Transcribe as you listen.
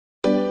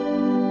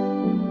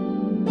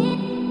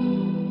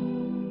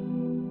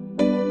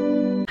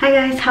Hi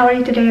guys, how are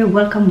you today?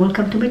 Welcome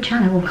to my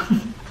channel.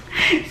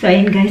 So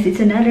ayun guys, it's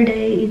another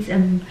day. It's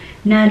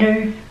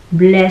another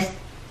blessed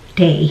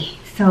day.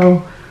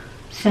 So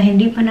sa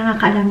hindi pa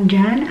nakakaalam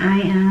dyan,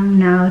 I am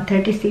now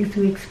 36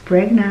 weeks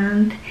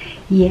pregnant.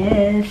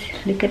 Yes,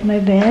 look at my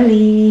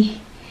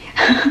belly.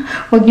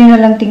 Huwag nyo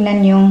na lang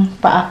tingnan yung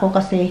paa ko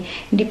kasi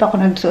hindi pa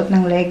ako nagsuot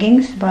ng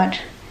leggings. But,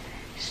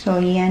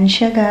 so yan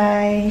siya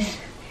guys.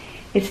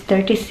 It's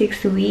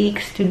 36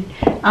 weeks to,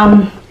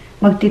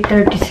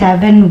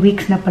 magti-37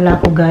 weeks na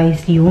pala ako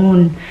guys.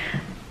 Yun.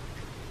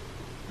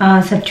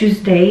 Sa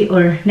Tuesday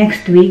or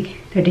next week,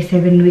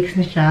 37 weeks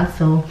na siya.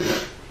 So,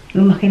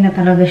 lumaki na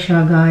talaga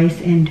siya guys.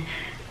 And,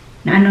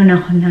 naano na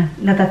ako na,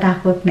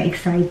 natatakot,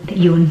 na-excite.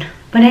 Yun.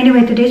 But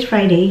anyway, today's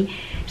Friday.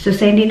 So,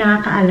 sa hindi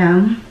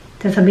nakakaalam,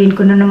 sasabihin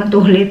ko na naman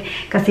to ulit.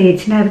 Kasi,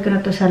 sinabi ko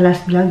na to sa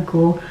last vlog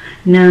ko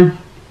na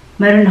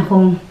meron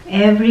akong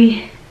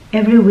every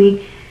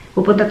week,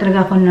 pupunta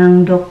talaga ako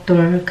ng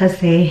doctor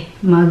kasi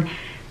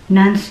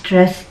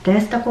non-stress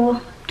test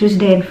ako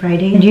Tuesday and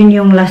Friday. And yun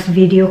yung last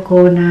video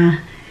ko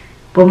na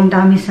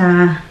pumunta kami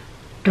sa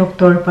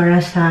doctor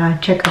para sa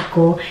check-up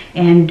ko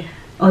and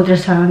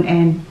ultrasound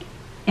and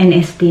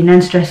NST,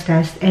 non-stress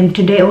test. And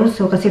today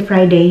also, kasi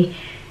Friday,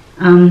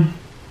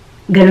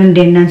 ganun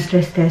din,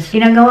 non-stress test.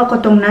 Ginagawa ko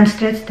tong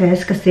non-stress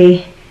test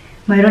kasi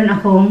mayroon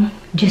akong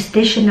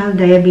gestational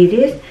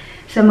diabetes.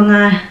 Sa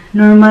mga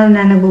normal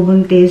na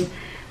nagbubuntis,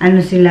 ano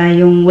sila,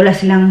 yung wala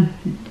silang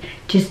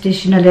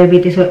gestational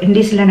diabetes. So,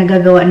 hindi sila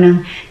nagagawa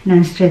ng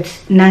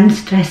non-stress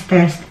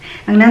test.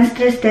 Ang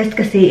non-stress test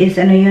kasi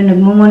is, ano yun,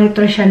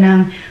 nagmumonitor siya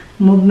ng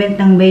movement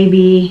ng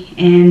baby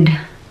and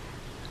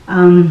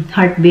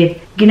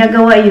heartbeat.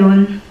 Ginagawa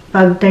yun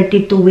pag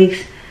 32 weeks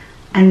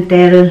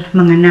until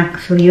manganak.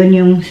 So, yun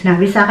yung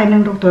sinabi sa akin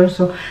ng doktor.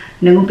 So,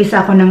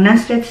 nag-umpisa ako ng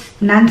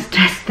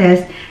non-stress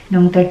test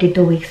nung 32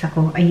 weeks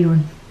ako.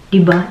 Ayun.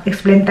 Diba?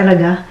 Explain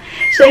talaga.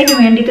 So,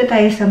 anyway, dito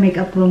tayo sa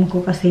makeup room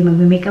ko kasi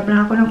magme-makeup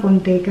lang ako ng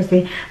konti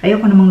kasi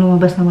ayoko namang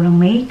lumabas na walang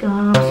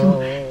makeup. So,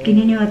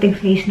 ganyan yung ating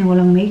face na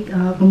walang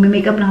makeup.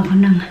 Magme-makeup lang ako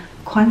ng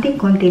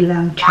konting-konti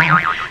lang. Char.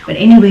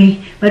 But anyway,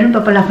 meron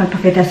pa pala akong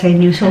pakita sa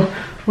inyo. So,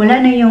 wala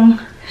na yung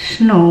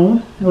snow.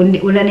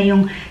 Wala na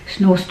yung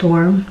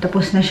snowstorm.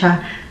 Tapos na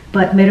siya.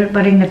 But, meron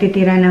pa rin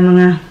natitira na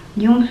mga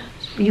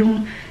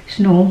yung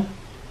snow.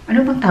 Ano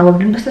bang tawag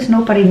dun? Basta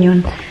snow pa rin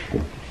yun.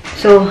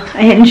 So,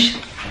 ayan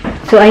siya.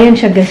 So, ayan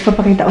siya guys.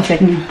 Papakita ko sa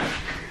inyo.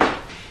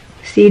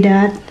 See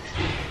that?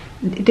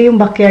 Ito yung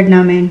backyard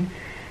namin.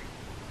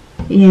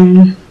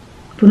 Ayan.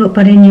 Puno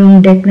pa rin yung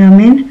deck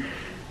namin.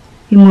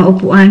 Yung mga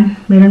upuan.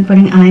 Meron pa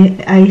rin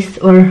ice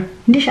or,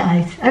 hindi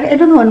siya ice. I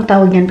don't know anong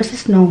tawag yan. Basta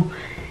snow.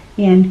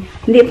 Ayan.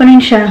 Hindi pa rin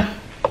siya.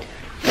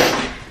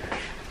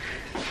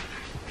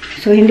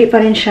 So, hindi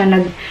pa rin siya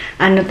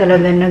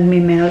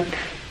nagme-melt.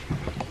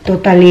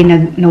 Totally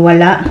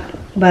nawala.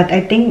 But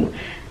I think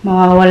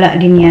mawawala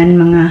din yan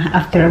mga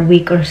after a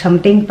week or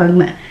something pag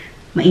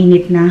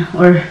mainit na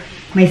or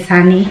may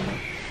sunny.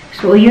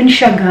 So, yun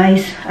siya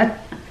guys.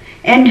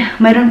 And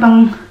mayroon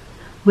pang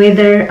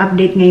weather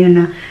update ngayon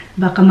na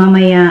baka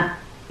mamayang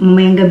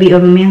gabi o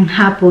mamayang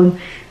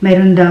hapon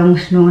mayroon daw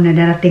snow na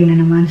darating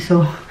na naman.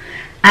 So,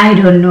 I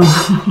don't know.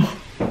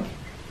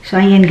 So,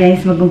 ayan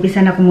guys.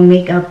 Mag-umpisa na ako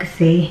mag-makeup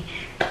kasi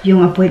yung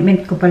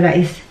appointment ko pala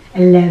is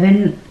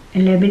 11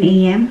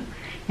 a.m.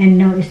 and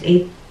now is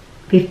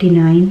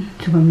 8:59.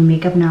 So,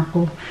 mag-makeup na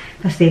ako.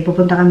 Kasi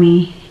pupunta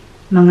kami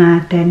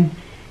mga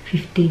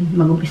 10:15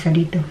 mag-umpisa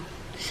dito.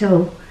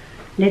 So,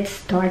 let's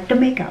start the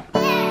makeup.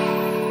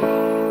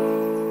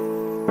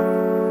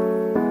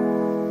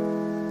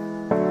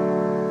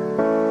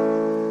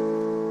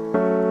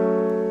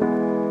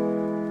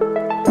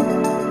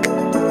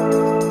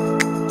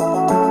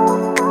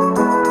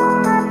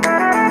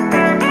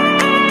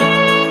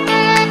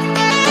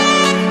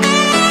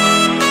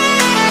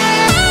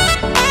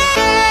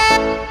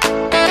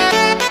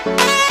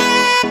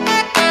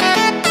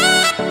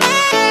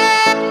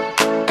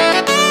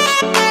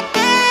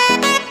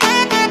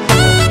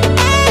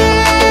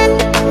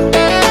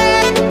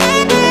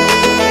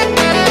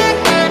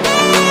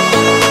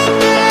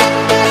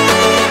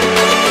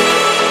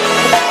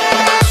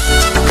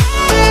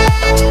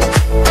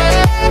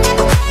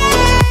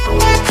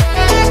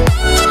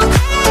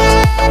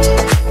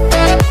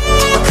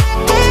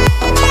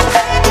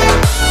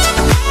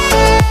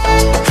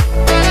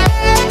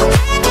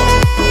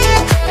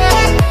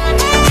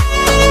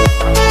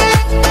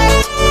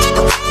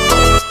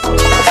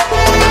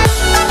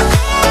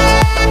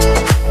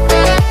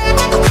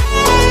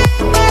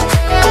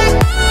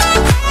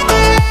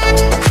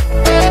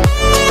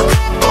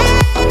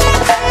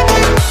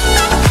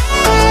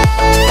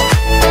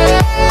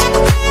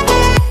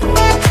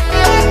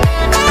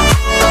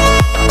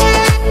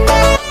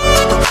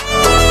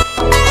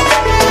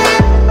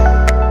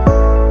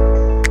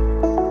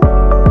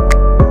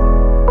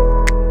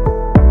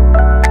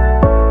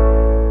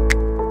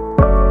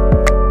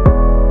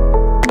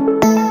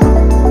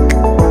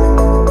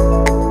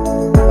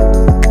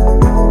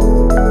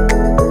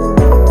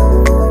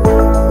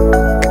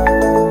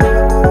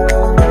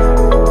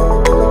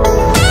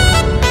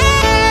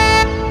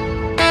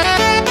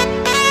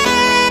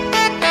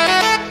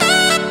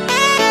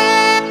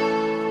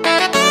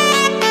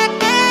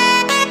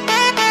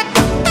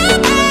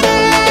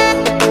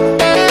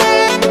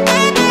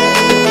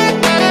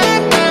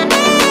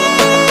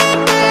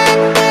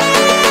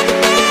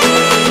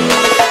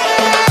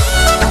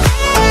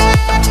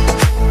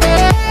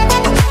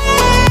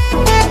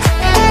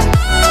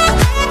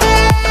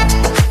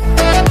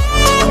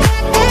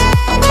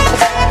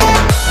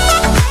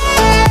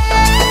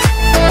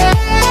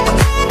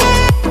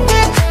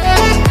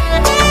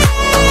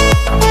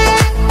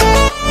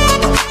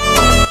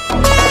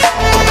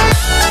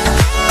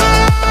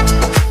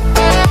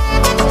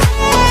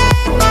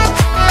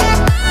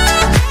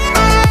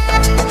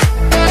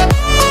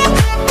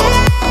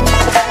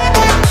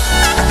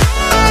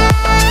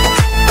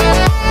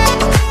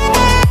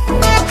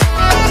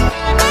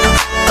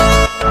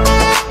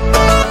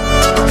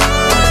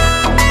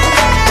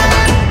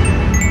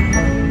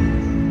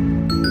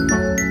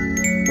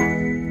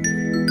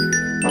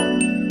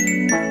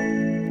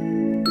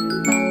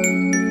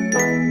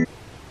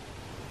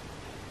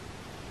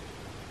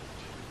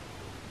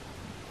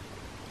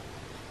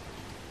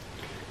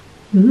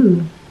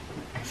 Ooh.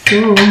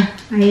 So,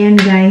 ayan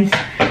guys.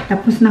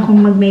 Tapos na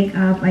akong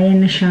mag-makeup. Ayan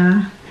na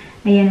siya.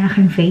 Ayan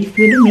aking face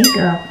with the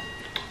makeup.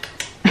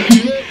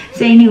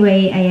 So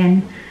anyway,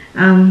 ayan.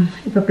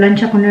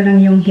 Ipaplansya ko na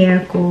lang yung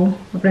hair ko.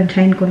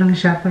 Ipaplansyahin ko lang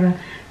siya para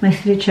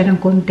ma-stretch siya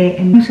ng konti.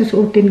 And yung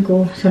susuotin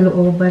ko sa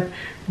loob. But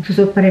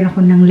magsusuot pa rin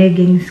ako ng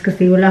leggings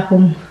kasi wala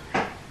akong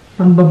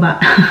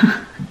pangbaba.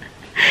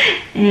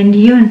 And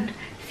yun.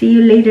 See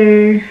you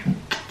later.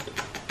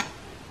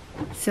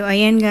 So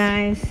ayan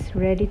guys.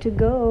 Ready to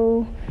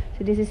go.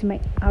 So this is my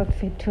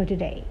outfit for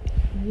today.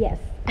 Yes.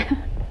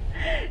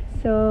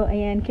 So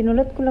ayan.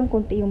 Kinulot ko lang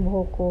konti yung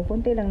buhok ko.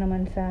 Konti lang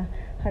naman sa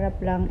harap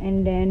lang.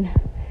 And then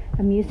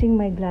I'm using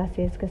my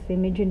glasses kasi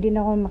medyo hindi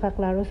na ako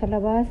makaklaro sa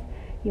labas.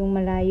 Yung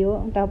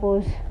malayo.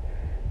 Tapos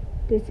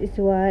this is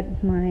what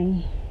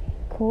my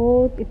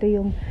coat. Ito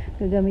yung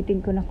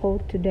gagamitin ko na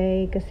coat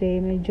today kasi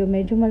medyo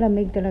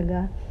malamig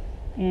talaga.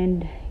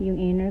 And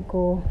yung inner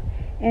ko.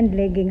 And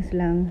leggings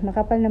lang.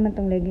 Makapal naman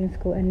tong leggings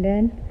ko. And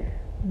then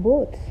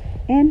boots.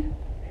 And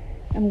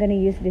I'm gonna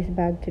use this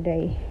bag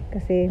today.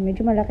 Kasi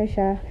medyo malaki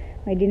siya.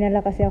 May dinala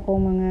kasi ako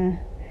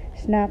mga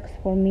snacks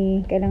for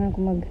me. Kailangan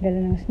ko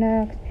magdala ng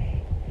snacks.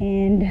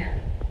 And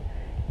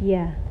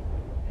yeah.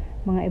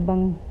 Mga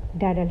ibang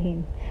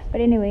dadalhin.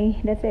 But anyway,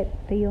 that's it.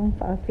 Ito yung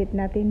outfit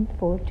natin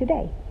for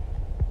today.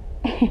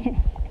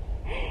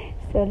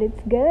 So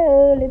let's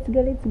go. Let's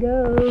go. Let's go.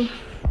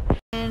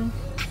 And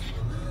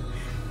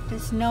the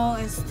snow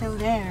is still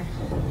there.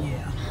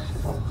 Yeah.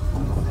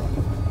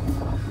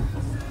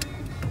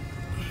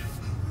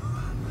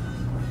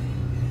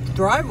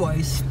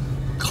 Driveway's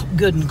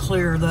good and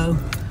clear though.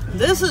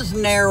 This is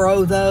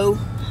narrow though.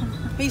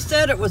 He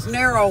said it was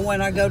narrow when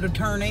I go to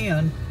turn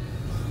in.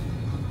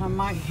 I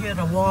might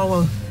hit a wall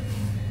of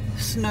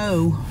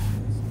snow.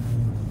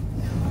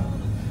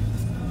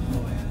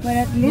 But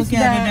at least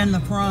look at it in the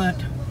front.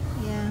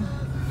 Yeah.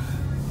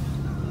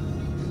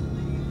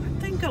 I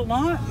think a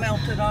lot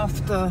melted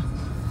off the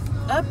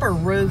upper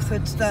roof.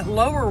 It's that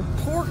lower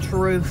porch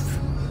roof.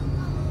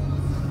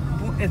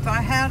 If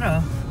I had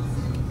a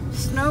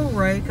snow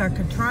rake, I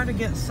could try to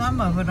get some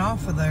of it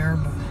off of there.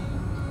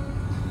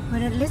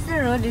 But at least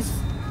the road is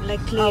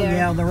like clear. Oh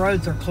yeah, the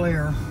roads are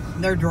clear.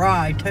 They're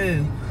dry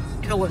too,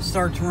 till it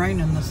starts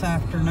raining this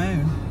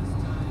afternoon.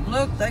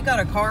 Look, they got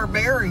a car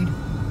buried.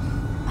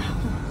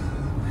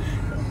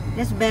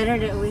 That's better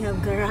that we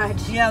have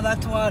garage. Yeah,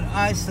 that's what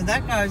I said.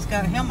 That guy's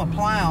got him a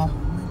plow.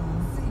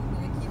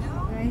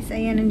 Guys,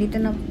 ayan, nandito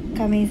na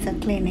kami sa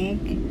clinic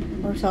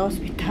or sa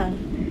hospital.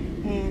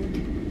 And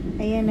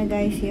ayan na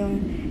guys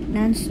yung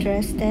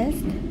non-stress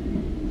test.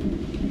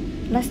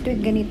 Last week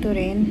ganito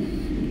rin.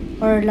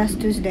 Or last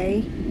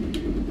Tuesday.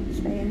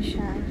 So ayan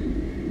siya.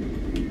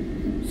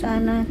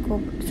 Sana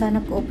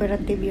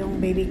cooperative yung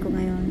baby ko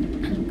ngayon.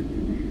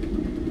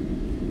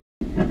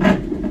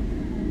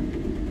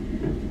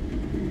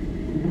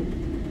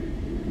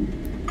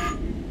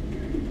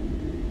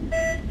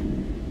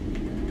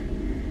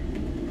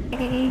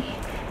 Okay,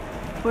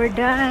 we're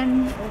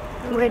done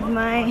with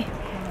my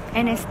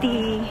NST.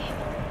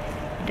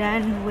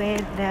 Done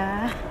with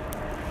the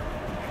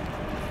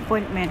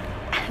appointment.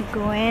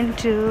 Going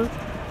to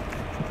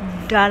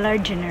Dollar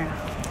General.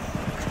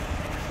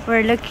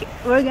 We're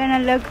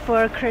gonna look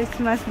for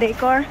Christmas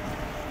decor.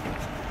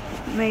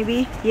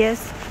 Maybe,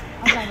 yes.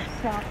 I gotta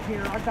stop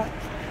here. I got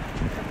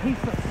a piece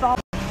of salt.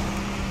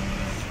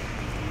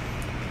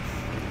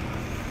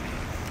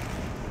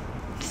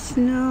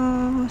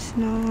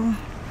 Snow.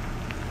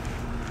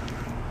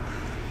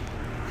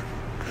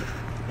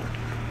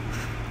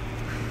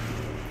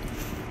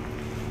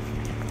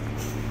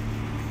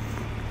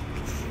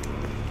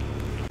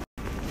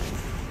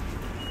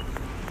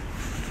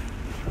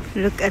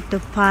 Look at the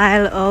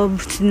pile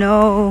of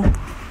snow.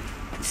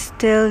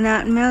 Still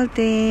not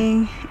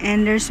melting.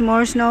 And there's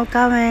more snow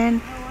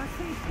coming. Oh, I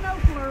see snow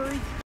flurries.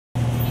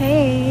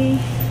 Hey!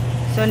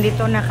 So,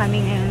 andito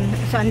kami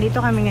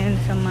ngayon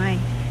sa my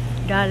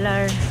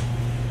Dollar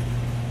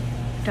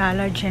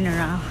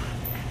General.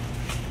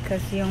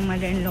 Kasi yung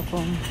mother-in-law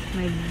ko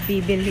may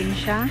bibilhin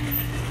siya.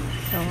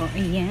 So,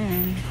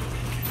 ayan.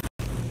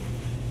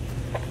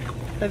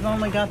 They've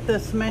only got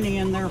this many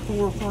and they're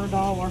for $1.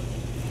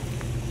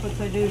 But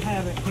they do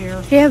have it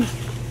here. Yeah.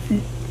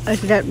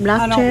 Is that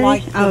black cherry? I don't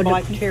like the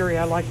black cherry.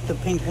 I like the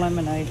pink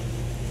lemonade.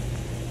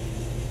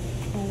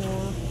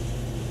 4,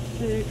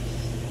 6,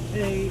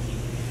 8,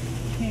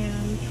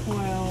 10, 12.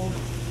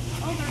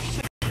 Oh, there's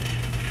 6.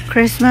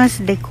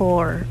 Christmas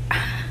decor.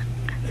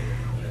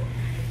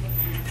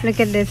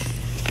 Look at this.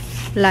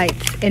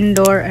 Lights.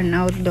 Indoor and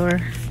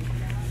outdoor.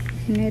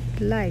 Net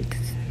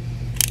lights.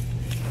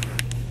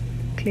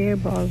 Clear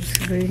bulbs.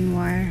 Green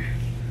wire.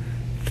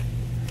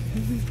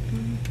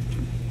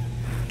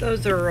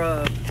 Those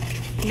are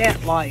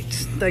net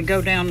lights. They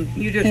go down,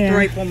 you just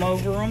drape them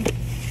over them.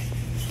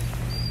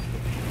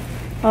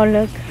 Oh,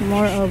 look,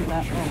 more of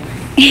that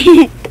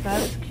one.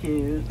 That's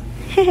cute.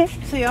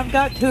 See, I've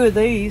got 2 of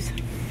these.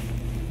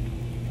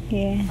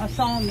 Yeah. I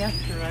saw them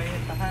yesterday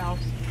at the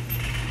house.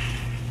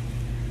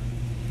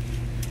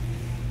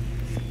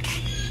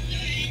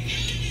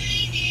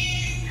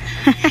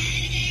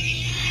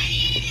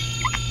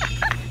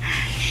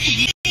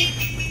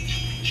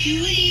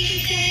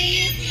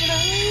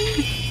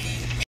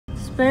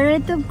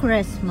 Spirit of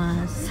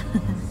Christmas.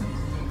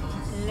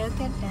 Look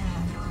at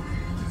that.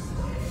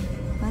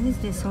 What is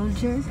this,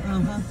 soldiers?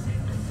 Uh-huh.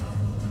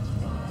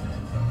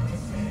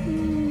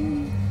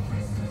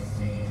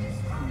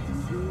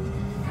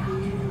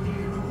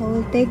 I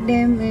will take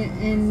them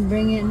and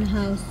bring it in the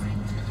house.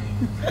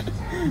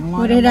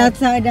 Put it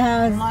outside the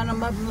house. Line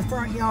them up in the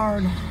front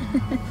yard.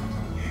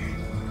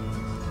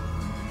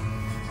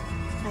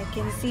 I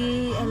can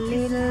see a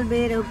little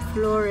bit of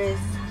flores.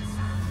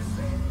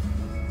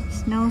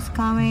 Snow's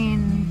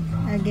coming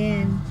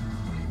again.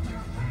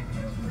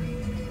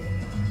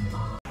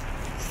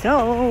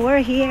 So we're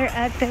here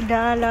at the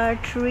Dollar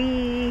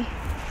Tree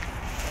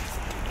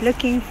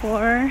looking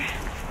for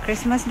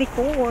Christmas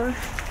decor.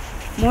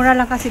 Mura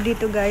lang kasi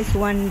dito guys,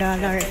 $1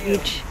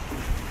 each.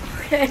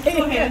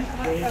 Go ahead.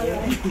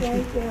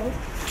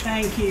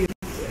 Thank you.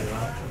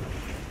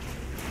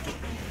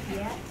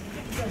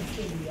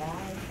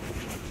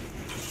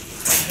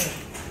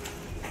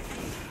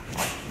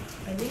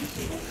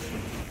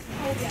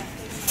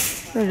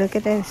 Oh, look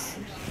at this.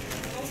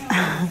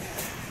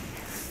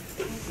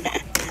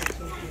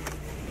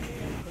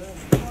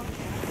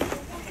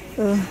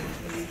 Oh.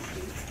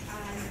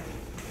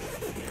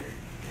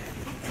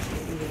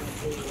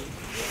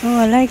 Oh,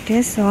 I like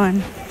this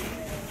one.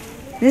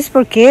 Is this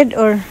for kid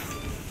or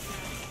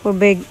for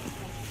big?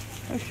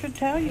 I should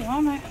tell you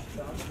on it.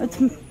 It's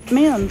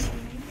men's.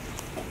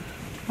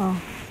 Oh,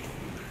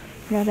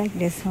 I like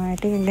this one. I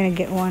think I'm gonna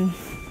get one.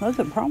 Those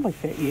would probably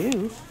fit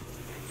you.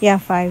 Yeah,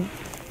 5.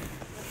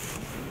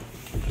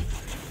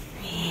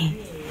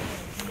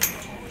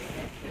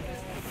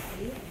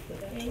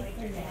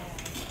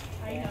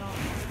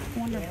 I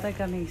wonder if they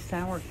got any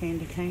sour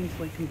candy canes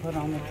we can put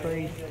on the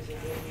tree.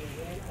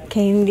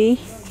 Candy.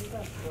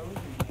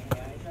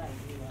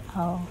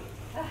 Oh.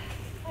 I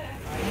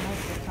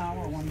like the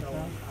sour ones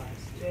though.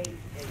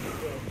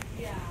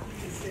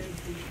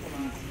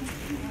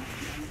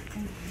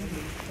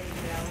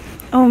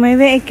 Oh,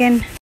 maybe I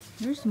can.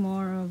 There's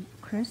more of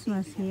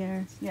Christmas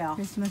here. Yeah.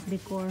 Christmas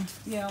decor.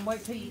 Yeah,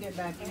 wait till you get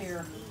back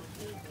here.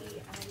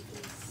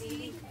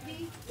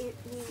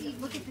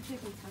 Look at the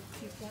chicken cup.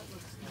 That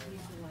looks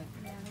like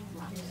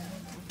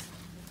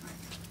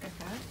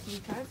you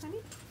cards,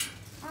 honey?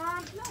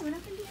 No, we're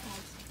not gonna do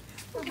cards.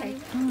 Okay.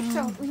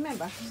 So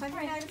remember,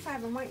 Sunday night at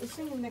 5, I want you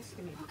singing next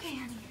to me. Okay,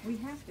 honey. We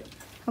have to.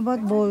 How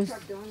about bowls?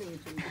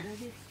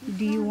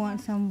 Do you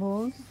want some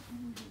bowls?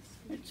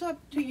 It's up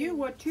to you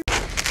what you.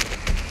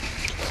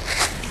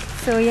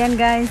 So yan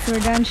guys, we're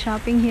done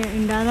shopping here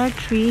in Dollar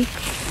Tree.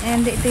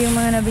 And ito yung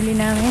mga nabili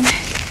namin.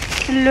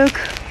 And look,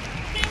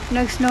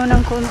 nag-snow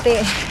ng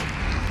konti.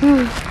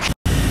 Whew.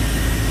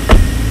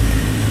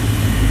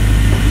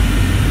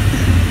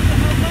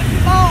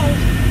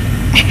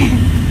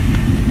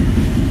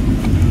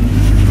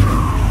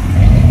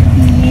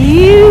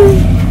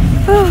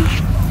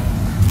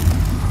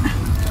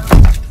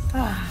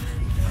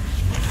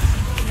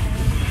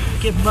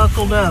 Get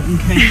buckled up in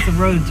case the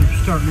roads are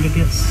starting to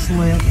get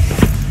slick.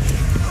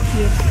 I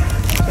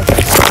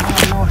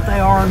don't know if they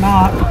are or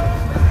not.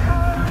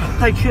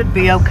 They should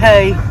be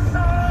okay.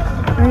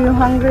 Are you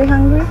hungry?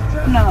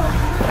 No.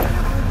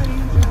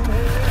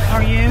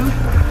 Are you?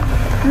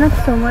 Not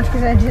so much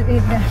because I just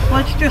ate that.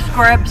 Let's just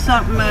grab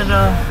something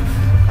at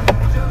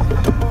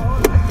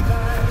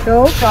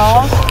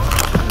Shaw's?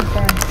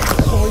 Okay.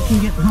 So we can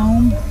get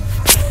home.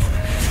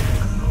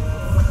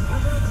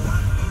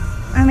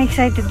 I'm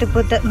excited to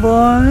put that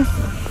balls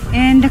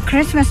and the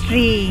Christmas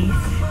trees.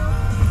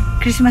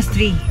 Christmas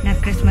tree, not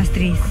Christmas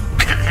trees.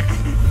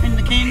 And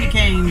the candy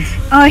canes.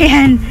 Oh,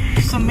 yeah.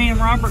 So me and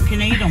Robert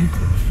can eat them.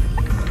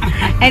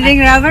 I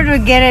think Robert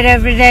would get it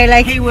every day.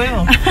 Like He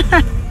will.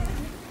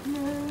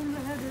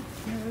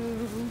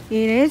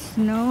 It is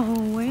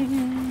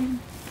snowing.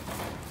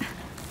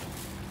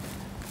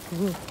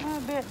 I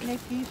bet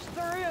Nikki's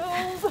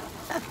thrilled.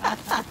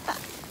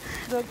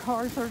 The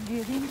cars are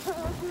getting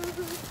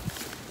closer.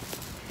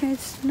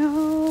 It's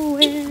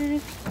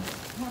snowing.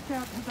 Watch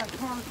out, because that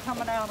car's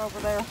coming out over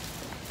there.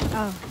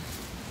 Oh.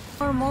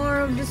 More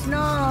of the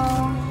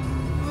snow.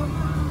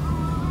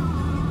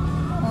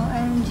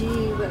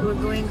 OMG, but we're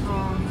going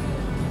home.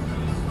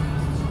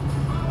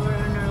 We're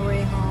on our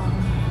way home.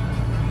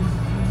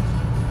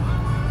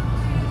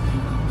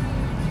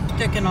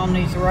 Sticking on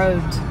these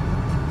roads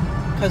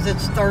because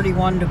it's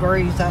 31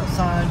 degrees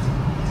outside.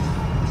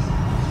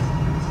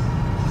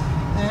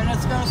 And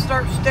it's going to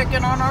start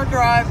sticking on our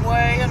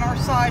driveway and our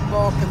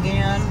sidewalk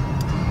again.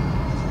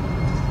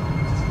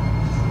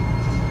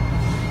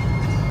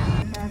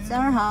 That's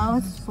our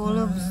house full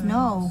of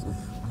snow.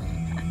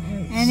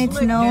 And it's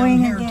Slick down snowing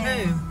here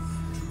again.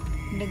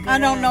 too. I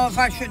don't know if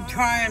I should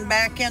try and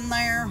back in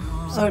there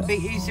so it'd be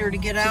easier to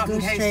get out go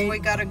in case straight. we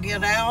got to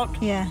get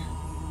out. Yeah.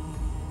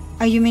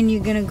 Oh, you mean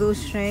you're gonna go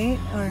straight?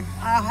 Or?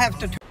 I'll have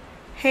to.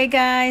 Hey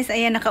guys,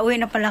 ayan, nakauwi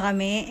na pala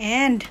kami.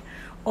 And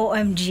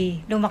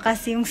OMG,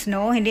 lumakas yung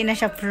snow. Hindi na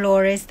siya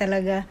flores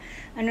talaga.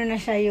 Ano na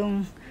siya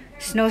yung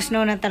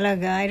snow na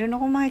talaga. I don't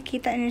know kung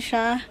makikita niyo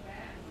siya,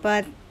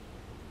 but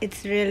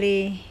it's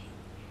really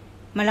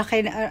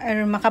malaki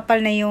or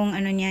makapal na yung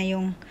ano niya,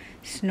 yung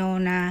snow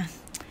na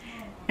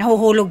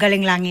nahuhulog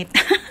galing langit.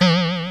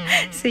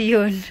 So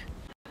yun.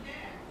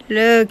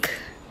 Look.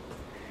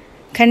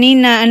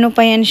 Kanina ano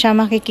pa yan siya,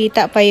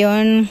 makikita pa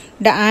yon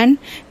daan.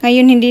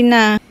 Ngayon hindi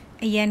na.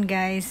 Ayan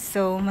guys,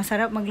 so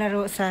masarap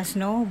maglaro sa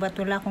snow, but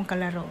wala akong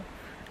kalaro.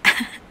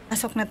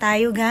 Pasok na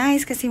tayo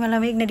guys kasi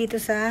malamig na dito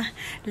sa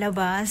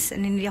labas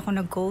and hindi ako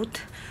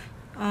nag-coat.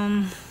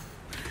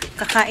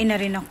 Kakain na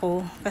rin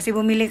ako kasi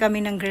bumili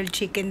kami ng grilled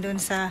chicken doon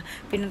sa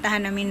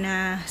pinuntahan namin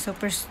na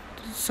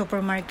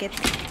supermarket.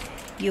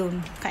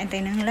 Yun, kain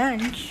tayo ng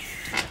lunch.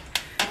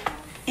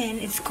 And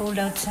it's cold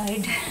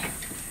outside.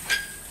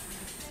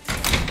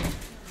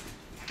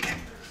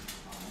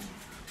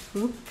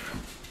 Oop.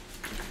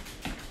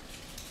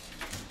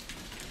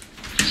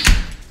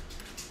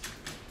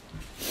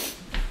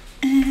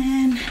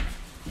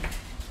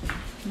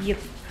 Yep.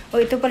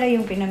 Oh, ito pala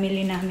yung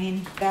pinamili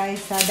namin.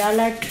 Guys, sa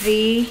Dollar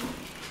Tree.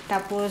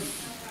 Tapos,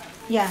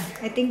 yeah,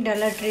 I think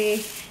Dollar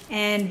Tree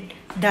and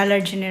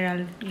Dollar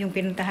General yung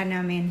pinuntahan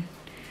namin.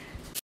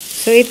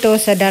 So, ito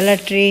sa Dollar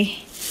Tree.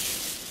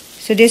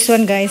 So, this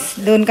one guys,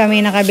 doon kami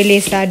nakabili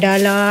sa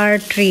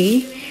Dollar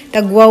Tree.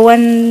 Tagwa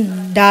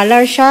 $1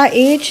 siya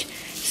each.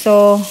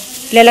 So,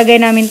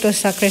 ilalagay namin to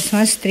sa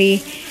Christmas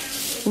tree.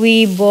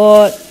 We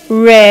bought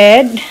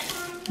red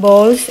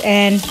balls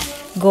and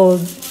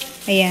gold.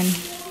 Ayan.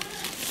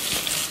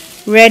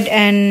 Red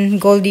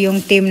and gold yung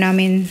theme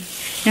namin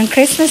ng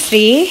Christmas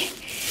tree.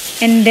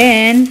 And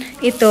then,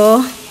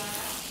 ito,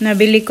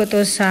 nabili ko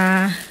to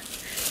sa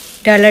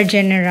Dollar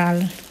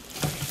General.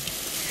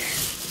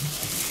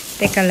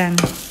 Teka lang.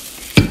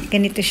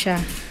 Ganito siya.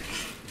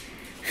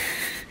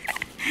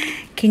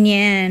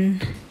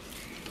 Kinyan.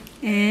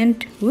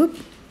 And, whoop.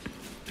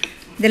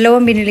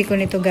 Dalawang binili ko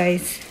nito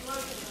guys.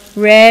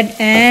 Red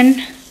and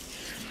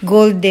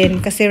gold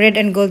din. Kasi red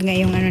and gold nga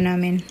yung ano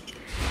namin.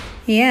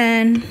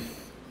 Yan.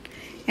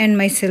 And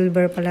may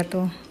silver pala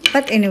to.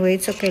 But anyway,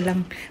 it's okay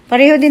lang.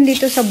 Pareho din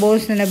dito sa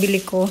bowls na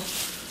nabili ko.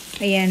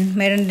 Ayan,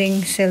 meron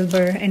ding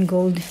silver and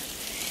gold.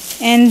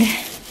 And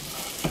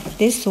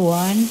this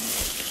one,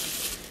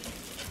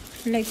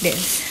 like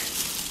this.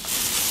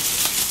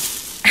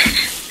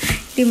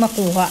 Hindi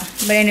makuha.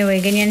 But anyway,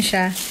 ganyan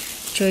siya.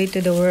 Joy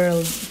to the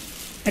world.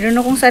 I don't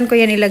know kung saan ko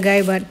yan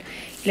ilagay, but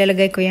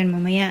ilalagay ko yan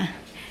mamaya.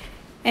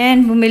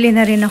 And bumili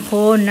na rin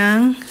ako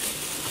ng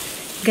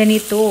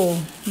ganito.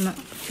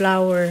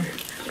 Flower.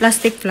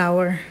 Plastic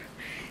flower.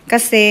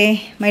 Kasi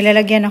may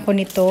lalagyan ako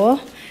nito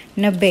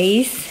na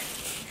base.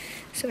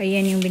 So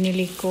ayan yung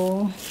binili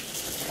ko.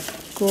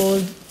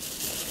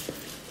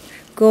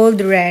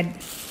 Gold red.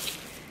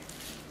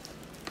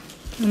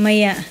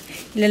 Mamaya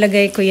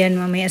ilalagay ko yan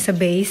mamaya sa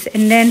base.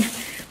 And then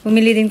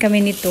bumili din kami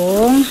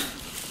nitong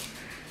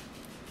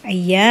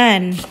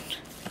ayan.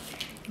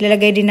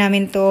 Ilalagay din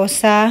namin to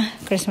sa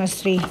Christmas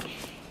tree.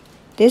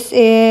 This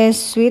is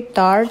sweet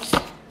tarts.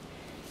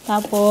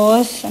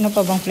 Tapos, ano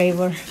pa bang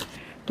flavor?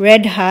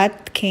 Red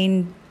Hot,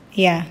 candy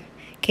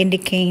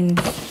cane.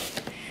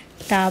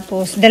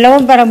 Tapos,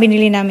 dalawang parang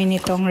binili namin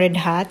itong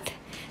Red Hot.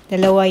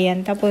 Dalawa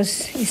yan.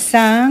 Tapos,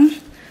 isang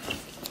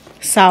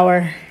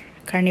sour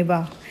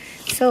carnival.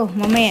 So,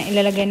 mamaya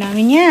ilalagay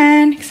namin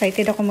yan.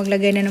 Excited ako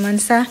maglagay na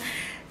naman sa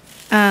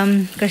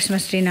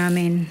Christmas tree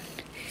namin.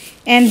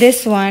 And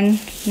this one,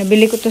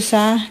 nabili ko to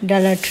sa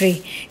Dollar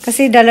Tree.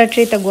 Kasi Dollar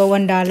Tree, tagwa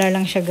 $1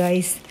 lang siya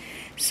guys.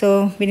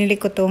 So, binili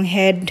ko tong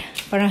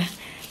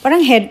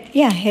parang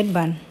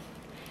headband.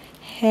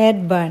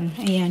 Headband.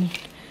 Ayan.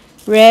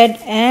 Red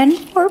and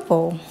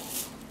purple.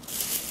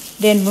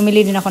 Then,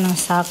 bumili din ako ng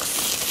socks.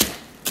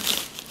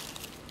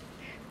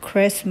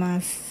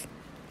 Christmas.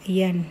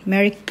 Ayan.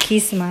 Merry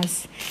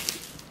Christmas.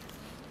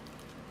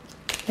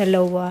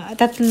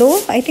 Tatlo?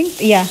 I think,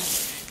 yeah.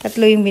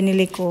 Tatlo yung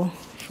binili ko.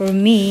 For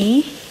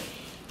me.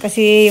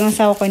 Kasi yung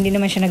asawa ko, hindi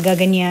naman siya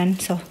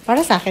nagaganyan. So,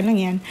 para sa akin lang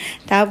yan.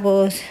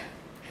 Tapos,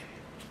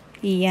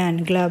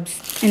 iyan, gloves.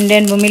 And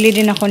then, bumili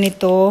din ako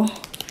nito.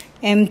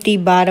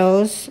 Empty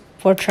bottles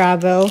for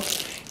travel.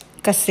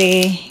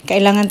 Kasi,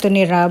 kailangan to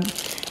ni Rob.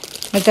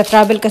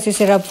 Nagta-travel kasi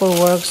si Rob for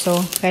work.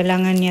 So,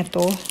 kailangan niya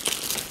to.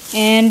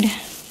 And,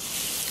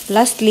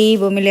 lastly,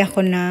 bumili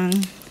ako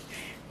ng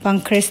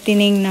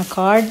pang-christening na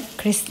card.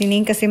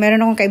 Christening. Kasi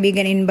meron akong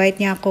kaibigan, invite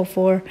niya ako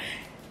for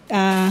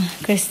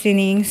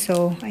christening.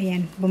 So,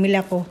 ayan, bumili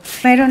ako.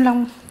 Mayroon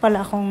lang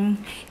pala akong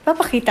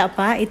ipapakita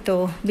pa.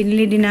 Ito,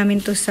 binili din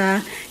namin to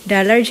sa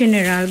Dollar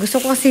General.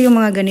 Gusto ko kasi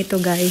yung mga ganito,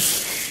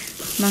 guys.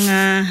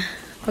 Mga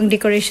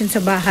pang-decoration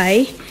sa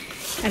bahay.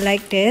 I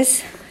like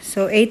this.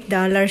 So, $8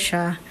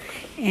 siya.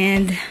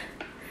 And,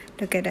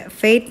 look at that.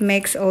 Faith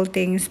makes all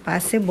things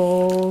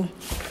possible.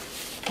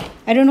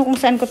 I don't know kung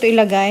saan ko to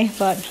ilagay.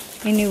 But,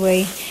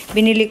 anyway,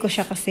 binili ko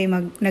siya kasi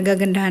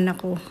nagagandahan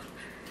ako.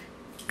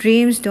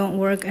 Dreams don't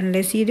work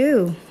unless you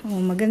do. Oh,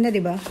 maganda,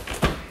 diba?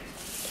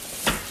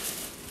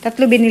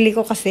 Tatlo binili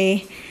ko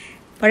kasi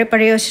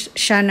pare-pareho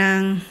siya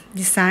ng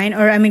design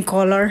or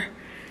color.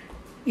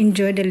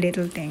 Enjoy the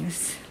little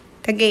things.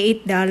 Tag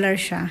 $8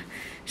 siya.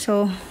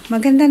 So,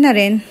 maganda na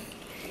rin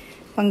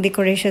pang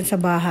decoration sa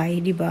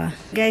bahay, di ba?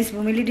 Guys,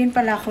 bumili din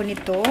pala ako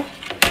nito.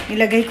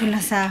 Nilagay ko na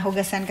sa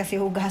hugasan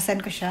kasi hugasan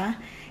ko siya.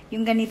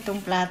 Yung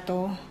ganitong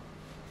plato.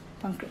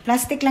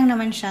 Plastic lang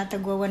naman siya,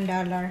 tagwa $1.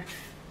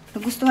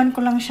 Nagustuhan ko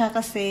lang siya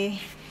kasi,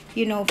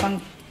 you know,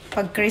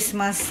 pag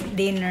Christmas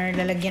dinner,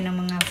 lalagyan ng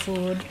mga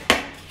food.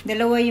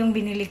 Dalawa yung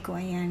binili ko,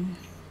 ayan.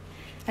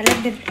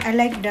 I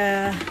like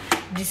the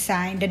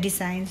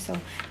design. So,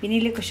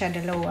 binili ko siya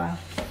dalawa.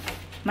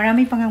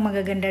 Marami pang ang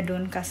magaganda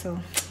doon,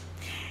 kaso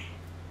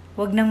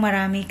wag nang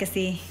marami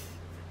kasi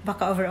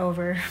baka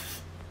over.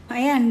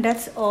 Ayan,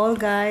 that's all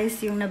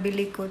guys yung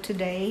nabili ko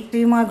today. So,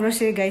 yung mga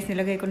grocery guys,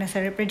 nilagay ko na sa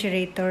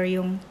refrigerator,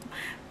 yung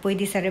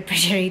pwede sa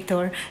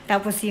refrigerator.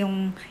 Tapos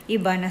yung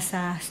iba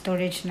nasa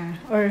storage na.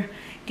 Or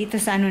dito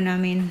sa ano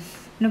namin.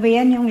 Ano ba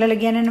yan? Yung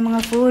lalagyanan ng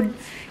mga food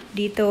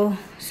dito.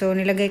 So,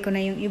 nilagay ko na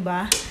yung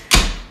iba.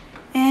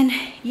 And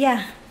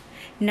yeah,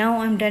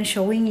 now I'm done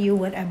showing you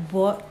what I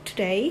bought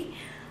today.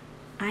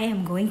 I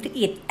am going to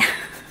eat.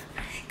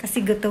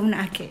 Kasi gutom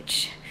na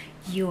akich.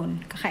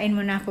 Yun. Kakain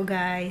muna ako,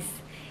 guys.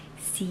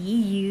 See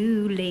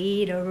you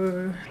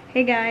later.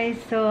 Hey,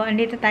 guys. So,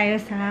 andito tayo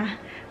sa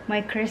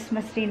my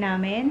Christmas tree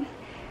namin.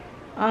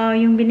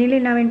 Yung binili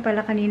namin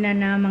pala kanina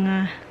na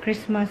mga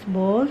Christmas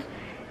balls,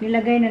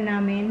 nilagay na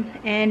namin.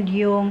 And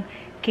yung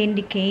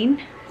candy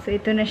cane. So,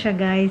 ito na siya,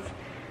 guys.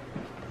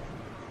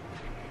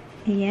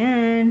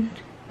 Ayan.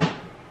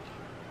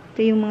 Ito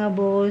yung mga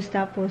balls.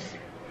 Tapos,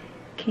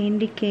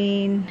 candy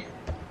cane.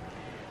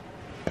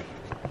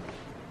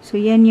 So,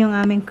 yan yung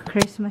aming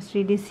Christmas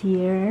tree this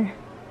year.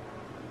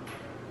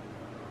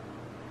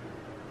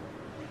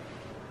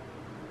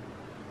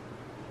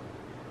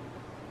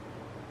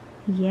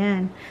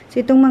 Yan. So,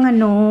 itong mga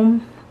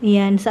gnome,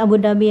 yan, sa Abu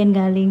Dhabi yan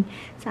galing.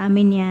 Sa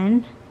amin yan.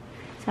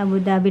 Sa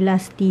Abu Dhabi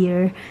last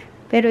year.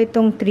 Pero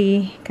itong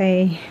tree,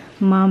 kay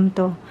mom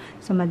to.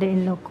 Sa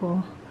mother-in-law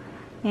ko.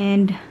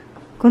 And,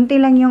 kunti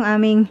lang yung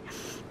aming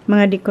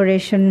mga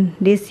decoration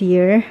this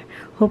year.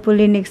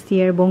 Hopefully, next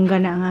year, bongga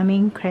na ang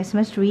aming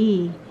Christmas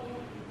tree.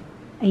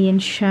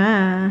 Ayan siya.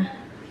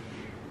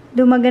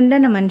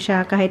 Maganda naman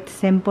siya kahit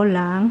simple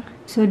lang.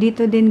 So,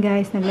 dito din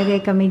guys,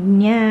 naglagay kami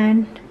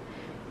niyan.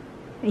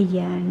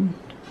 Ayan.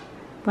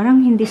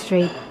 Parang hindi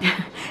straight.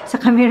 Sa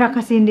camera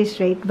kasi hindi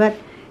straight. But,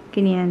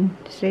 kinyan.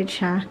 Straight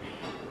siya.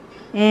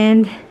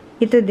 And,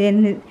 ito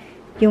din,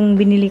 yung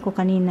binili ko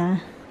kanina.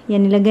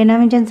 Yan, nilagay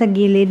namin dyan sa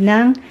gilid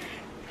ng,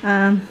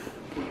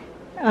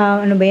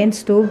 ano ba yan?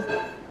 Stove.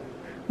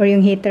 Or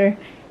yung heater.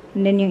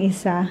 And then yung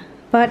isa.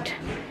 But,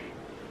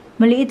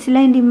 maliit sila,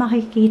 hindi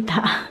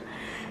makikita.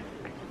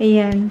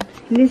 Ayan.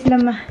 Hindi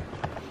sila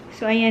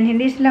So, ayan.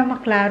 Hindi sila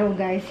maklaro,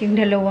 guys. Yung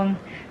dalawang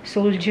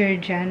soldier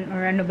dyan.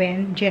 Or ano ba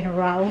yan?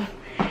 General.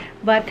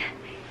 But,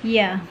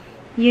 yeah.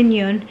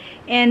 Yun.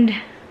 And,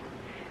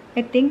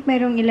 I think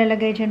mayroong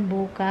ilalagay dyan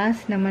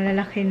bukas na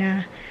malalaki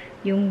na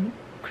yung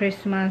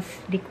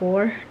Christmas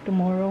decor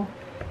tomorrow.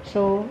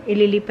 So,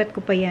 ililipat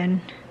ko pa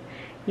yan.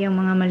 Yung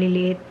mga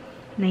maliliit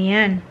na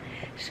yan.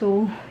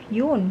 So,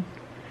 yun.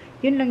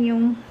 Yun lang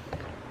yung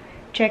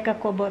check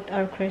ako about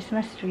our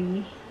Christmas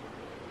tree.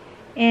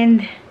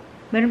 And,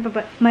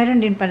 mayroon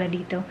din pala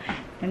dito.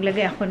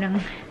 Naglagay ako ng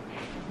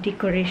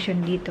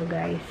decoration dito,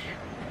 guys.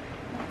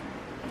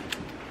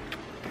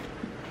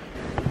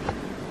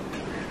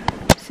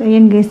 So,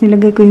 ayan guys,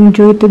 nilagay ko yung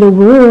Joy to the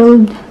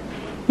World.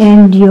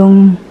 And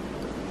yung,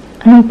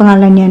 anong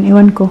pangalan yan?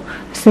 Ewan ko.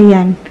 So,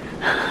 yan.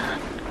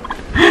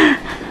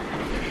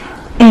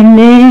 And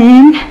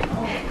then,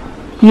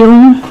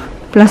 yung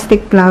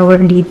plastic flower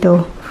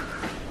dito.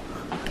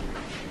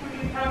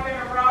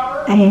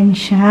 Ayan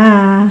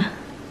siya.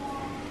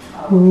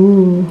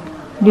 Ooh.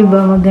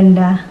 Diba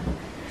maganda?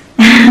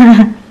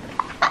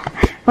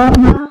 What,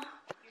 Ma?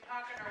 You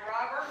talking to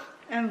Robert?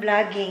 I'm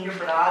vlogging. You're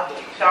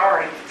vlogging.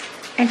 Sorry.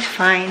 It's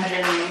fine. I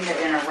didn't mean to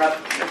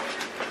interrupt you.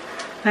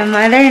 My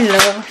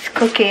mother-in-law is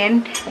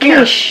cooking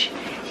quiche.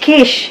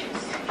 Quiche.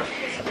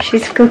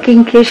 She's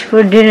cooking quiche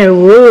for dinner.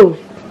 Whoa.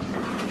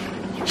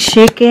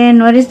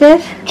 Chicken. What is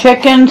this?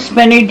 Chicken,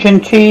 spinach,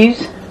 and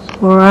cheese.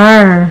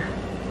 Wow.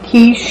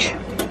 Quiche.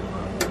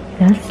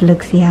 That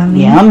looks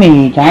yummy.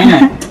 Yummy, damn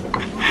it.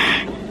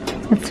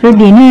 That's for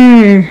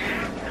dinner.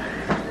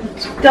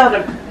 It's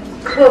gotta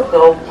cook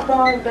a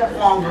quite a bit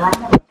longer. I'm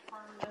gonna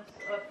turn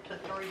this up to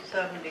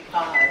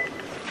 375.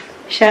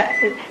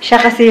 Siya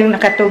kasi yung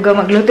nakatuga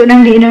magluto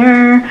ng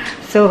dinner.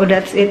 So,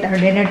 that's it. Our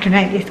dinner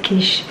tonight is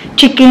quiche.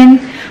 Chicken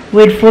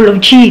with full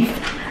of cheese.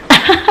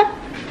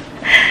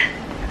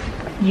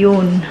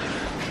 Yun.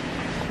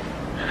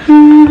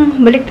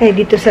 Balik tayo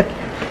dito sa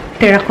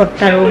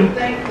terracotta room.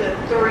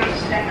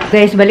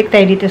 Guys, balik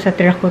tayo dito sa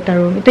terracotta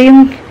room. Ito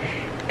yung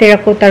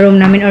terracotta room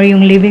namin or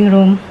yung living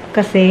room.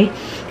 Kasi,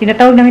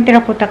 tinatawag namin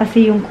terracotta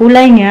kasi yung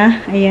kulay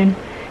niya, ayan,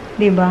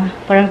 diba?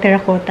 Parang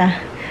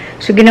terracotta.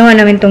 So, ginawa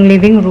namin tong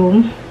living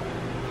room.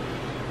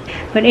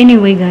 But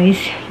anyway,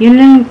 guys, yun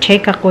lang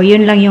check ako.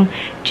 Yun lang yung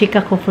check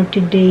ako for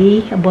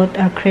today about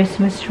our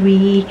Christmas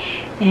tree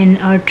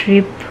and our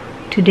trip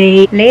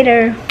today.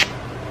 Later!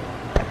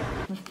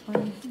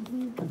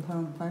 her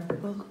on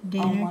Facebook.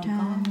 Dinner oh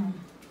time. God.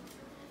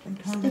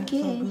 They turned it so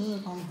kids.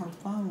 good on her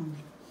phone.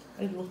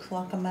 It looks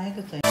like a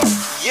magazine.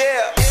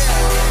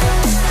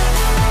 Yeah.